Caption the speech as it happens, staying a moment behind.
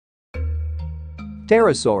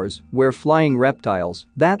Pterosaurs were flying reptiles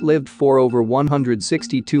that lived for over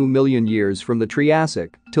 162 million years from the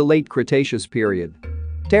Triassic to late Cretaceous period.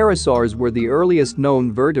 Pterosaurs were the earliest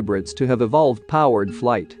known vertebrates to have evolved powered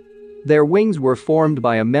flight. Their wings were formed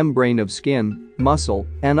by a membrane of skin, muscle,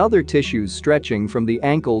 and other tissues stretching from the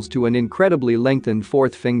ankles to an incredibly lengthened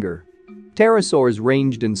fourth finger. Pterosaurs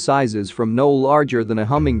ranged in sizes from no larger than a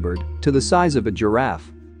hummingbird to the size of a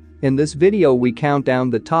giraffe. In this video we count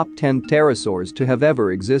down the top 10 pterosaurs to have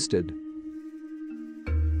ever existed.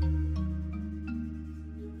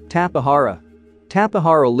 Tapahara.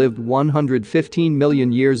 Tapahara lived 115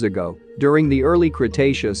 million years ago, during the early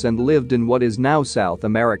Cretaceous, and lived in what is now South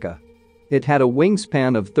America. It had a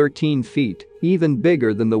wingspan of 13 feet, even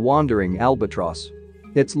bigger than the wandering albatross.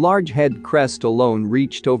 Its large head crest alone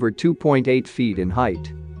reached over 2.8 feet in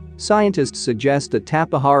height. Scientists suggest that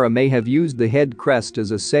Tapahara may have used the head crest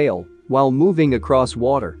as a sail while moving across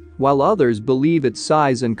water, while others believe its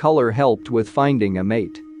size and color helped with finding a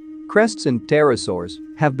mate. Crests in pterosaurs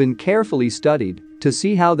have been carefully studied to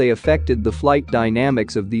see how they affected the flight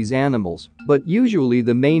dynamics of these animals, but usually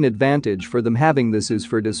the main advantage for them having this is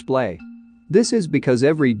for display. This is because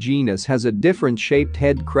every genus has a different shaped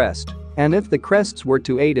head crest, and if the crests were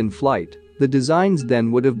to aid in flight, the designs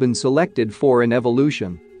then would have been selected for in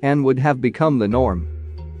evolution and would have become the norm.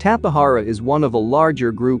 Tapahara is one of a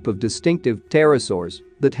larger group of distinctive pterosaurs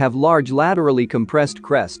that have large laterally compressed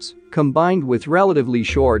crests combined with relatively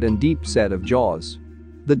short and deep set of jaws.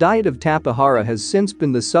 The diet of Tapahara has since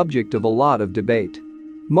been the subject of a lot of debate.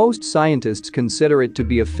 Most scientists consider it to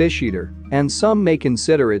be a fish eater, and some may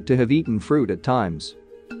consider it to have eaten fruit at times.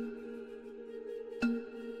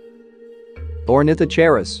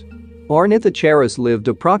 Ornithoceras. Ornithoceras lived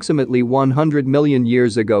approximately 100 million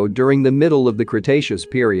years ago during the middle of the Cretaceous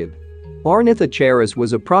period. Ornithoceras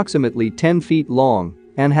was approximately 10 feet long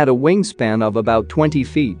and had a wingspan of about 20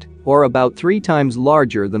 feet, or about 3 times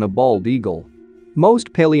larger than a bald eagle.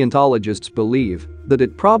 Most paleontologists believe that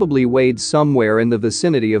it probably weighed somewhere in the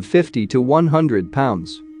vicinity of 50 to 100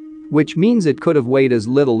 pounds. Which means it could have weighed as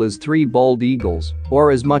little as 3 bald eagles,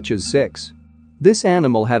 or as much as 6. This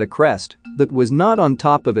animal had a crest that was not on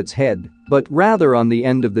top of its head, but rather on the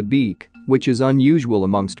end of the beak, which is unusual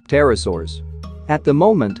amongst pterosaurs. At the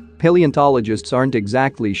moment, paleontologists aren't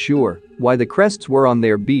exactly sure why the crests were on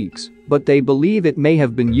their beaks, but they believe it may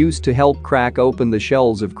have been used to help crack open the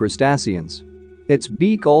shells of crustaceans. Its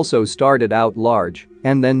beak also started out large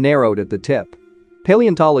and then narrowed at the tip.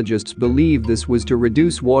 Paleontologists believe this was to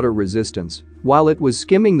reduce water resistance while it was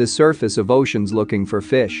skimming the surface of oceans looking for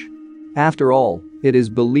fish. After all, it is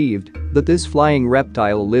believed that this flying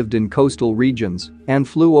reptile lived in coastal regions and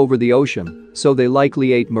flew over the ocean, so they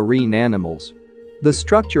likely ate marine animals. The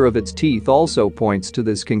structure of its teeth also points to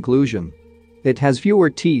this conclusion. It has fewer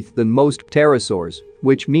teeth than most pterosaurs,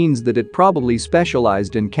 which means that it probably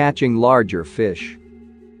specialized in catching larger fish.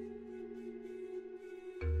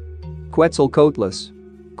 Quetzalcoatlus.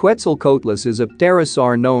 Quetzalcoatlus is a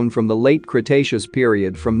pterosaur known from the late Cretaceous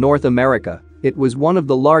period from North America. It was one of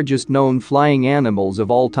the largest known flying animals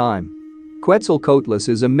of all time. Quetzalcoatlus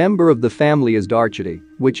is a member of the family Asdarchidae,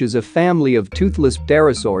 which is a family of toothless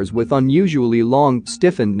pterosaurs with unusually long,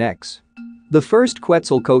 stiffened necks. The first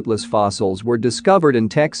Quetzalcoatlus fossils were discovered in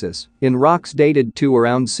Texas, in rocks dated to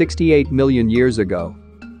around 68 million years ago.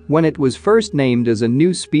 When it was first named as a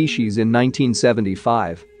new species in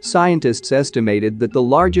 1975, scientists estimated that the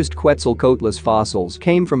largest Quetzalcoatlus fossils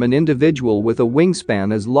came from an individual with a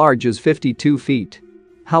wingspan as large as 52 feet.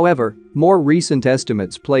 However, more recent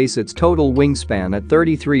estimates place its total wingspan at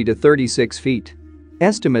 33 to 36 feet.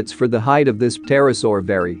 Estimates for the height of this pterosaur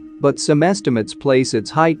vary, but some estimates place its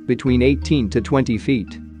height between 18 to 20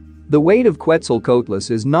 feet. The weight of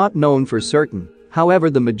Quetzalcoatlus is not known for certain. However,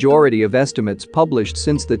 the majority of estimates published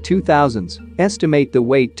since the 2000s estimate the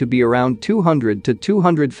weight to be around 200 to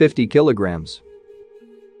 250 kilograms.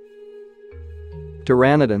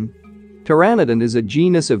 Pteranodon. Pteranodon is a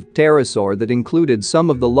genus of pterosaur that included some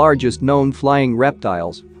of the largest known flying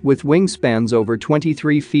reptiles, with wingspans over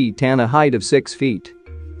 23 feet and a height of 6 feet.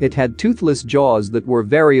 It had toothless jaws that were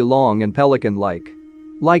very long and pelican-like.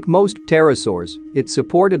 Like most pterosaurs, it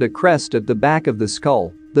supported a crest at the back of the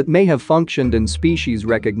skull that may have functioned in species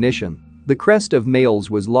recognition. The crest of males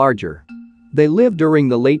was larger. They lived during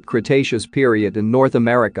the late Cretaceous period in North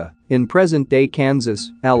America, in present-day Kansas,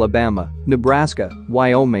 Alabama, Nebraska,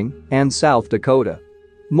 Wyoming, and South Dakota.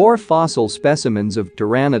 More fossil specimens of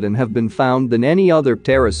Pteranodon have been found than any other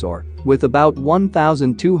pterosaur, with about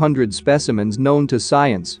 1,200 specimens known to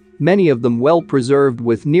science, many of them well preserved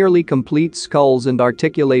with nearly complete skulls and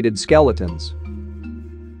articulated skeletons.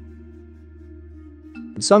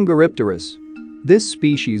 Songaripturus. This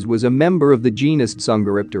species was a member of the genus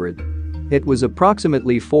Songaripturus. It was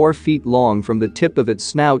approximately 4 feet long from the tip of its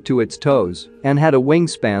snout to its toes and had a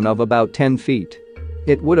wingspan of about 10 feet.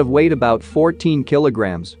 It would have weighed about 14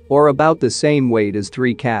 kilograms, or about the same weight as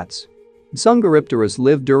 3 cats. Songaripturus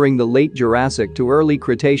lived during the late Jurassic to early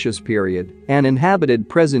Cretaceous period and inhabited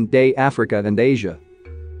present-day Africa and Asia.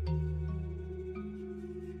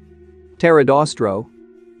 Terradostro.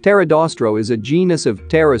 Terradostro is a genus of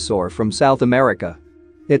pterosaur from South America.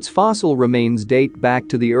 Its fossil remains date back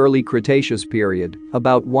to the early Cretaceous period,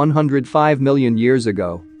 about 105 million years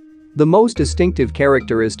ago. The most distinctive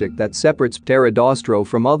characteristic that separates Terradostro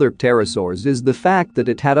from other pterosaurs is the fact that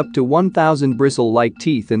it had up to 1,000 bristle-like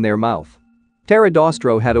teeth in their mouth.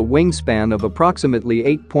 Terradostro had a wingspan of approximately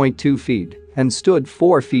 8.2 feet and stood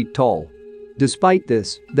 4 feet tall. Despite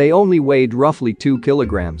this, they only weighed roughly 2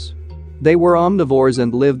 kilograms. They were omnivores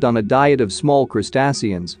and lived on a diet of small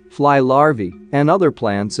crustaceans, fly larvae, and other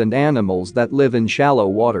plants and animals that live in shallow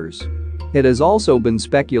waters. It has also been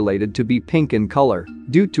speculated to be pink in color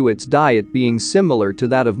due to its diet being similar to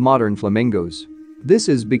that of modern flamingos. This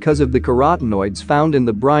is because of the carotenoids found in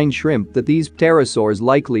the brine shrimp that these pterosaurs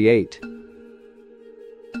likely ate.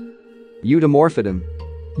 Utomorphin.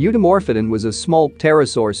 Utomorphin was a small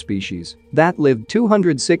pterosaur species that lived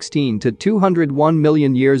 216 to 201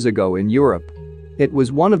 million years ago in Europe. It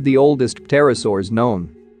was one of the oldest pterosaurs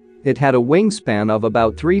known. It had a wingspan of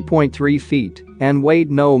about 3.3 feet and weighed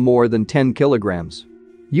no more than 10 kilograms.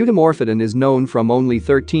 Utomorphin is known from only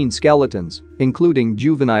 13 skeletons, including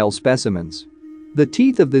juvenile specimens. The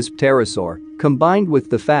teeth of this pterosaur, combined with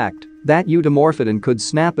the fact that Utomorphin could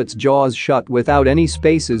snap its jaws shut without any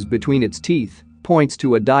spaces between its teeth, points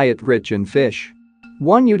to a diet rich in fish.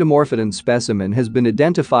 One Utomorphin specimen has been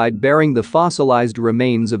identified bearing the fossilized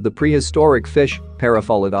remains of the prehistoric fish,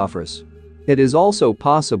 Pterosaurs. It is also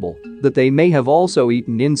possible that they may have also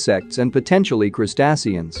eaten insects and potentially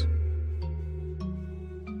crustaceans.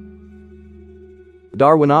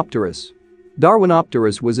 Darwinopterus.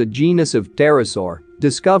 Darwinopterus was a genus of pterosaur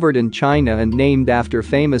discovered in China and named after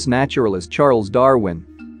famous naturalist Charles Darwin.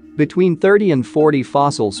 Between 30 and 40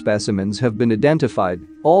 fossil specimens have been identified,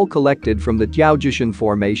 all collected from the Jiaojishan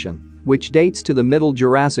Formation, which dates to the Middle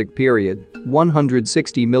Jurassic period,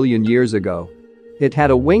 160 million years ago. It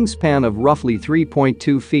had a wingspan of roughly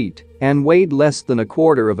 3.2 feet and weighed less than a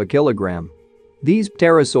quarter of a kilogram. These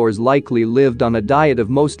pterosaurs likely lived on a diet of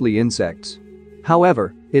mostly insects.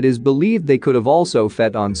 However, it is believed they could have also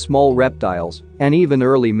fed on small reptiles and even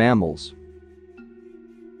early mammals.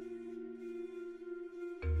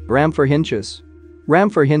 Ramphorhynchus.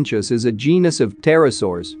 Ramphorhynchus is a genus of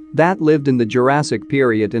pterosaurs that lived in the Jurassic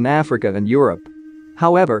period in Africa and Europe.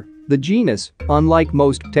 However, the genus, unlike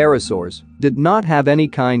most pterosaurs, did not have any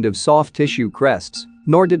kind of soft tissue crests,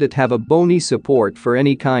 nor did it have a bony support for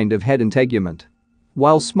any kind of head integument.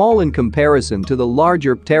 While small in comparison to the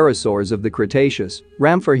larger pterosaurs of the Cretaceous,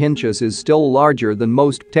 Ramphorhynchus is still larger than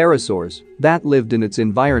most pterosaurs that lived in its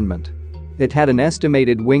environment. It had an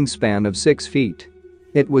estimated wingspan of 6 feet.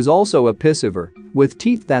 It was also a piscivore, with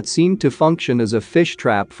teeth that seemed to function as a fish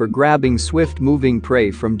trap for grabbing swift-moving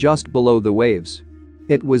prey from just below the waves.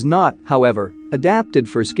 It was not, however, adapted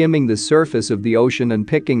for skimming the surface of the ocean and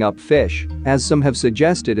picking up fish, as some have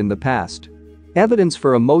suggested in the past. Evidence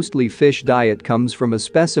for a mostly fish diet comes from a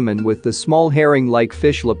specimen with the small herring-like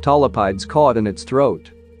fish leptolopids caught in its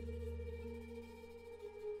throat.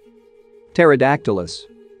 Terradactylus.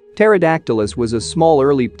 Terradactylus was a small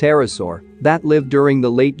early pterosaur that lived during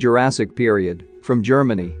the late Jurassic period, from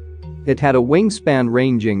Germany. It had a wingspan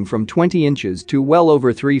ranging from 20 inches to well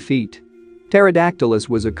over 3 feet. Terradactylus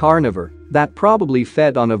was a carnivore that probably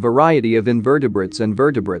fed on a variety of invertebrates and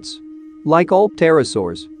vertebrates. Like all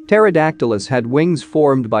pterosaurs, Terradactylus had wings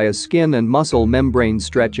formed by a skin and muscle membrane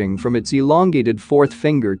stretching from its elongated fourth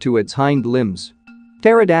finger to its hind limbs.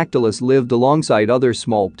 Terradactylus lived alongside other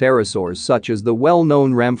small pterosaurs such as the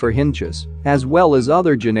well-known Ramphorhynchus, as well as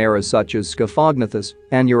other genera such as Scophognathus,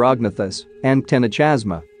 Anuognathus, and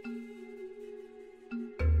Ctenochasma.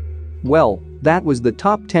 Well, that was the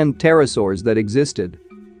top 10 pterosaurs that existed.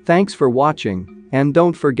 Thanks for watching, and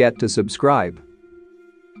don't forget to subscribe.